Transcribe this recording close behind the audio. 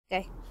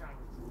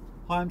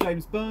Hi, I'm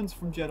James Burns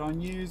from Jedi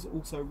News,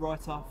 also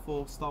writer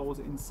for Star Wars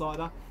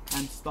Insider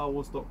and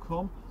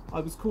StarWars.com.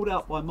 I was called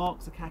out by Mark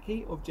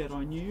Zakaki of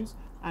Jedi News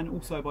and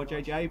also by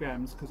JJ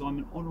Abrams because I'm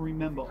an honorary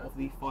member of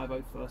the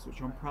 501st,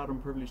 which I'm proud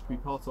and privileged to be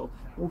part of.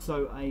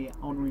 Also an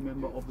honorary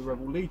member of the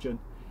Rebel Legion.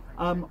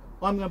 I'm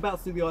about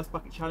to do the Ice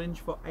Bucket Challenge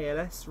for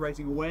ALS,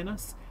 raising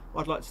awareness.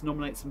 I'd like to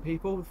nominate some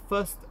people. The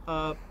first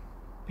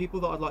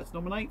people that I'd like to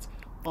nominate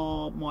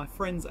are my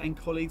friends and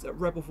colleagues at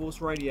Rebel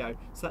Force Radio.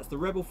 So that's the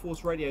Rebel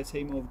Force Radio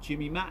team of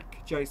Jimmy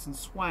Mack, Jason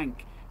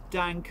Swank,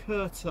 Dan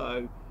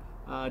Curto,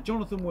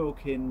 Jonathan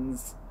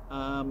Wilkins,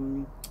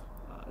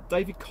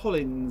 David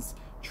Collins,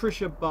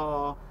 Trisha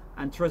Barr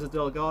and Teresa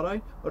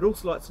Delgado. I'd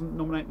also like to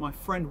nominate my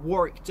friend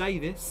Warwick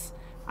Davis,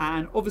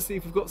 and obviously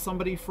if we've got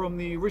somebody from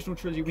the original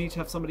trilogy, we need to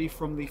have somebody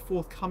from the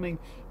forthcoming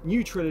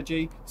new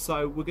trilogy,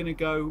 so we're going to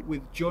go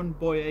with John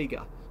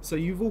Boyega. So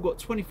you've all got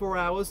 24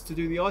 hours to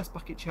do the Ice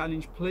Bucket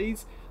Challenge,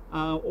 please,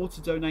 or to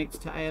donate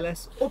to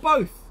ALS, or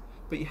both.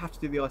 But you have to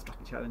do the Ice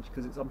Bucket Challenge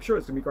because I'm sure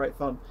it's going to be great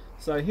fun.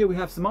 So here we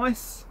have some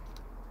ice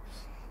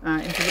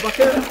into the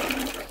bucket.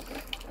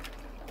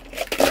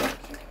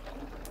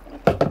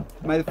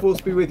 May the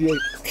force be with you,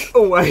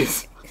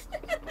 always.